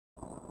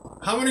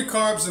How many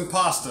carbs in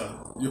pasta?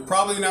 You're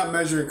probably not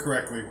measuring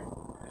correctly.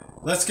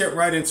 Let's get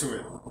right into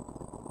it.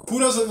 Who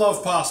doesn't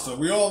love pasta?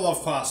 We all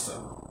love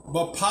pasta.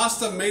 But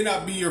pasta may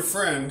not be your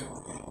friend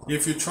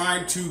if you're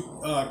trying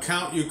to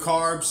count your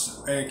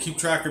carbs and keep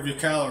track of your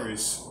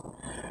calories.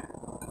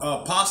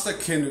 Pasta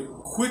can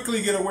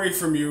quickly get away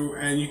from you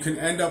and you can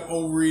end up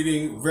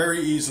overeating very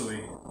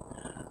easily.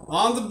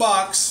 On the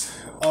box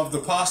of the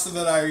pasta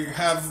that I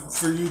have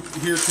for you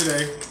here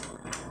today,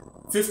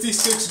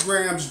 56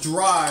 grams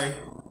dry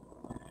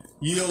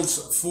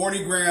yields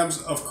 40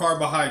 grams of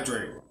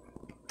carbohydrate.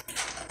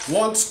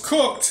 Once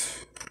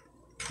cooked,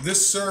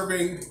 this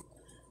serving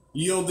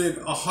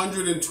yielded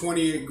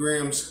 128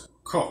 grams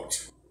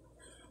cooked.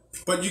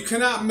 But you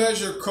cannot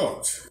measure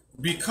cooked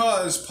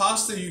because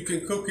pasta, you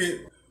can cook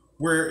it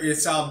where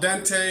it's al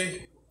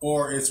dente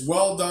or it's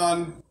well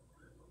done,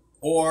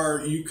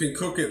 or you can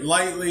cook it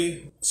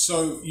lightly.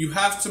 So you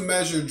have to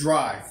measure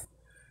dry.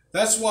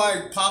 That's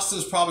why pasta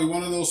is probably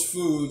one of those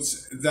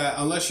foods that,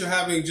 unless you're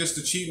having just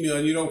a cheat meal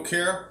and you don't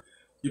care,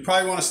 you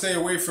probably want to stay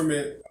away from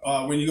it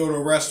when you go to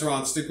a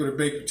restaurant. Stick with a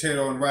baked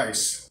potato and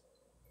rice.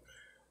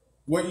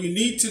 What you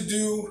need to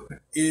do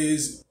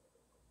is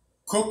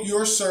cook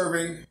your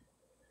serving.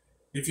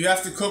 If you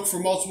have to cook for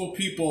multiple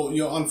people,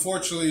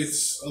 unfortunately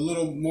it's a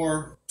little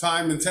more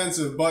time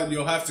intensive, but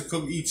you'll have to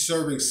cook each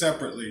serving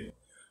separately.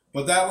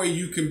 But that way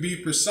you can be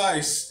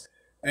precise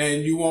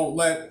and you won't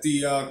let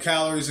the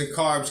calories and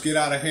carbs get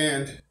out of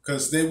hand,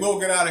 because they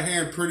will get out of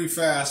hand pretty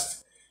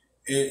fast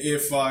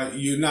if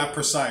you're not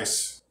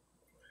precise.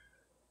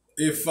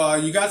 If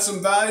you got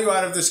some value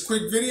out of this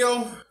quick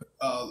video,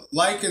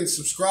 like and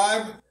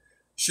subscribe,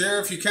 share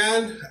if you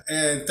can,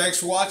 and thanks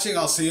for watching.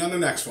 I'll see you on the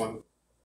next one.